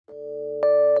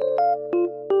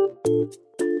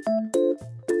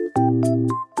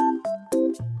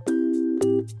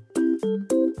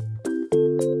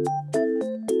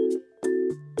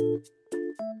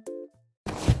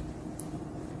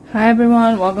Hi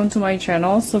everyone, welcome to my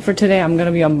channel. So for today I'm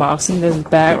gonna be unboxing this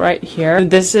bag right here.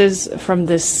 This is from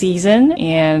this season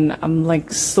and I'm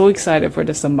like so excited for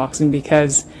this unboxing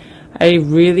because I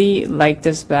really like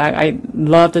this bag. I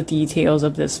love the details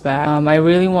of this bag. I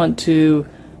really want to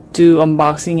do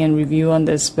unboxing and review on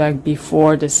this bag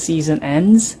before the season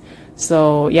ends.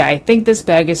 So yeah, I think this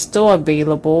bag is still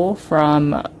available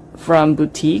from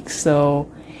boutiques.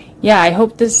 So yeah, I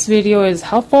hope this video is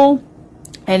helpful.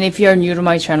 And if you're new to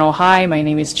my channel, hi, my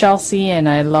name is Chelsea and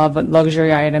I love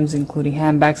luxury items including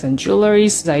handbags and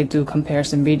jewelries. I do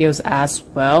comparison videos as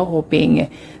well,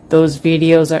 hoping those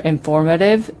videos are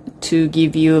informative to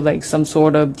give you like some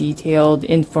sort of detailed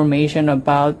information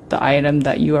about the item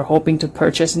that you are hoping to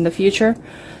purchase in the future.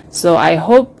 So I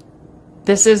hope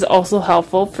this is also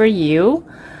helpful for you.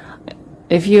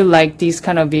 If you like these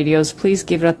kind of videos, please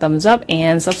give it a thumbs up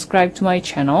and subscribe to my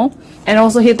channel. And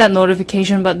also hit that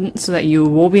notification button so that you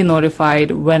will be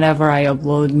notified whenever I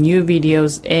upload new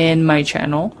videos in my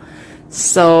channel.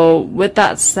 So with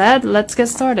that said, let's get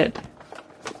started.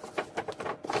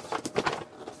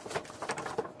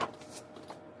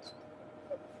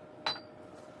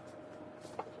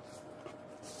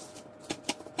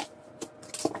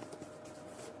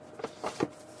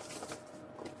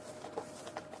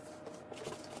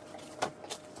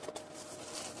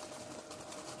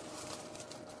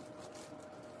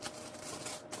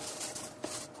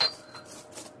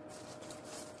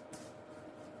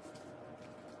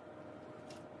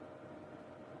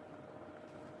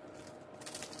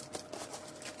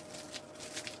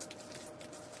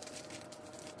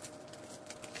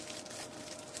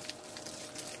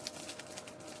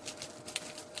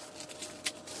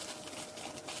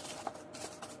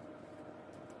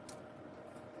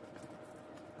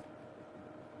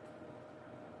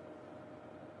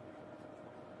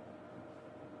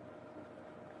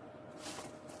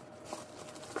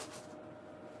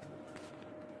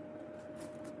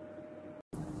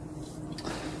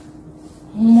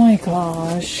 Oh my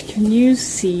gosh, can you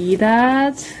see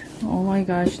that? Oh my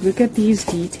gosh, look at these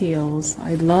details.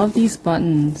 I love these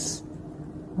buttons.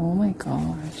 Oh my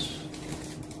gosh.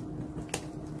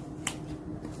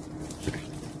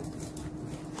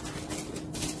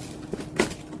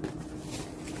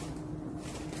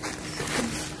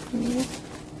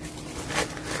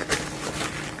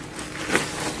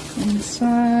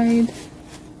 Inside,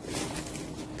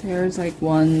 there's like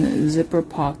one zipper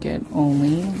pocket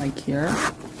only, like here.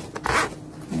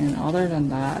 And other than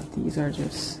that, these are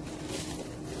just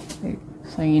like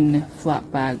plain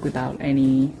flat bag without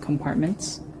any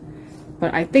compartments.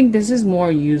 But I think this is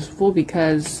more useful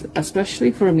because,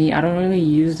 especially for me, I don't really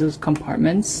use those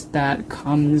compartments that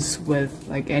comes with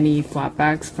like any flat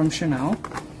bags from Chanel.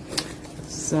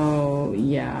 So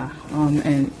yeah,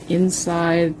 and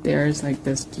inside there's like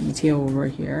this detail over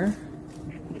here.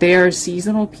 Their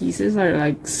seasonal pieces are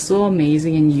like so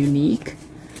amazing and unique.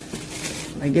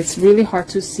 Like it's really hard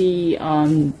to see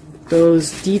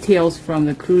those details from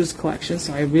the cruise collection.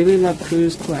 So I really love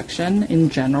cruise collection in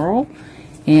general.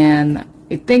 And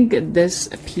I think this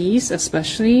piece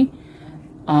especially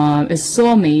is so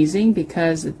amazing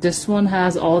because this one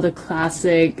has all the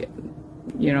classic,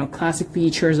 classic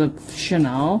features of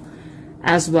Chanel,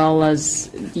 as well as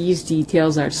these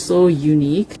details are so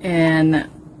unique. And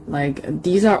like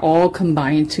these are all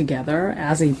combined together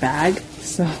as a bag,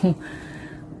 so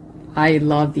I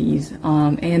love these.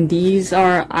 And these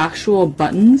are actual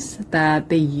buttons that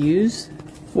they use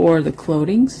for the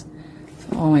clothing. So,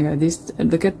 oh my god,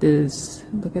 look at this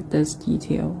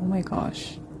detail. Oh my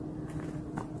gosh.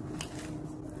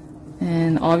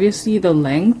 And obviously the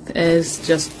length is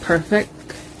just perfect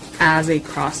as a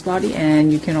crossbody,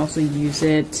 and you can also use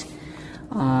it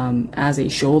as a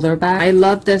shoulder bag. I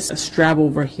love this strap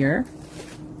over here,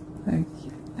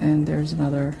 and there's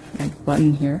another like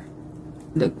button here.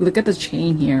 Look at the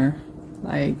chain here.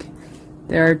 Like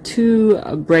there are two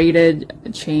braided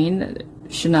chain,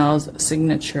 Chanel's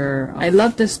signature. I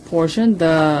love this portion.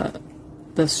 The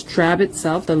strap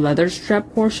itself, the leather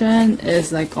strap portion,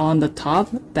 is like on the top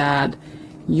that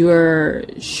your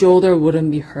shoulder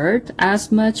wouldn't be hurt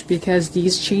as much because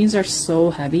these chains are so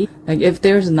heavy. Like if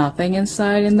there's nothing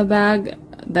inside in the bag,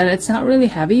 then it's not really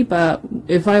heavy. But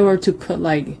if I were to put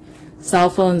like cell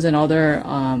phones and other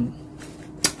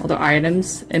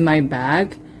items in my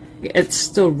bag, it's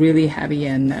still really heavy,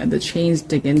 and the chains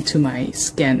dig into my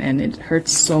skin and it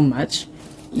hurts so much.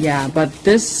 Yeah, but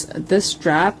this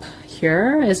strap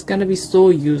here is gonna be so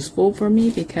useful for me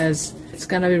because it's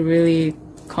gonna be really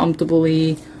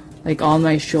comfortably like on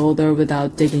my shoulder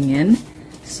without digging in.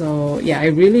 So yeah, I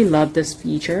really love this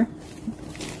feature.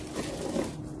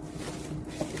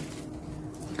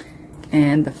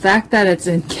 And the fact that it's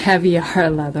in caviar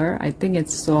leather, I think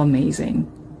it's so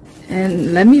amazing.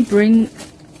 And let me bring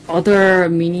other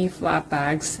mini flap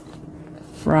bags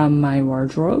from my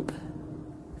wardrobe.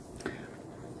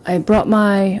 I brought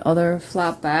my other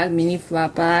flap bag, mini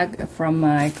flap bag from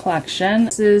my collection.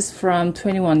 This is from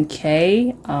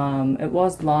 21K. It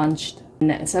was launched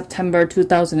in September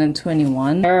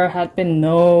 2021. There had been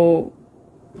no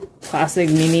classic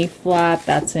mini flap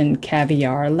that's in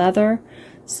caviar leather.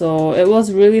 So it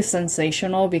was really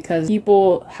sensational because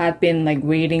people had been like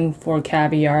waiting for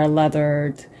caviar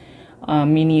leathered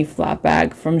mini flap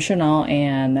bag from Chanel,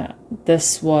 and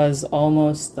this was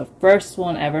almost the first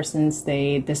one ever since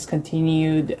they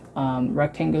discontinued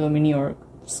rectangular mini or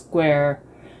square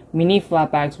mini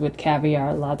flap bags with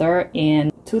caviar leather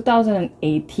in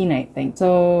 2018, I think.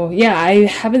 So yeah, I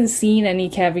haven't seen any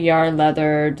caviar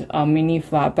leathered mini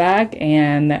flap bag,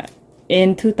 and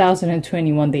in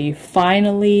 2021 they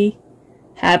finally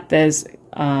had this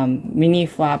mini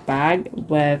flap bag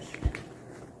with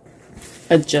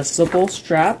adjustable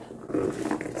strap.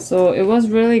 So it was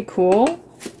really cool.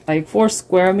 Like for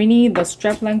square mini, the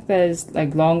strap length is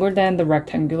like longer than the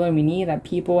rectangular mini that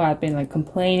people have been like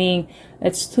complaining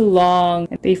it's too long.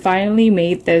 They finally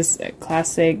made this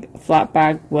classic flap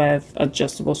bag with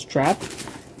adjustable strap.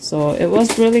 So it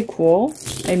was really cool.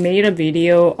 I made a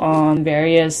video on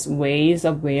various ways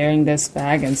of wearing this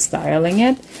bag and styling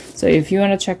it. So if you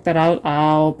want to check that out,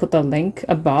 I'll put the link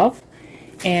above.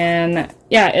 And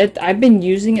yeah, I've been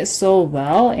using it so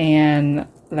well, and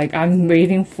like I'm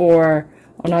waiting for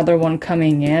another one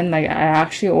coming in. Like I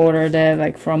actually ordered it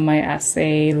like from my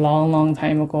essay long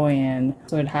time ago, and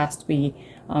so it has to be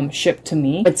shipped to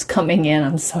me. It's coming in.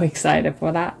 I'm so excited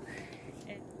for that.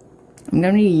 I'm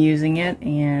gonna be using it,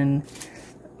 and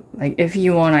like if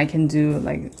you want, I can do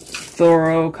like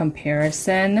thorough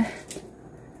comparison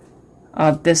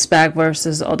of this bag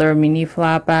versus other mini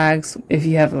flap bags. If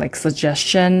you have like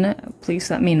suggestion,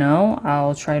 please let me know.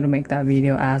 I'll try to make that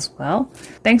video as well.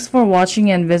 Thanks for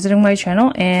watching and visiting my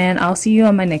channel, and I'll see you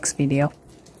on my next video.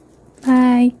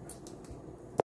 Bye.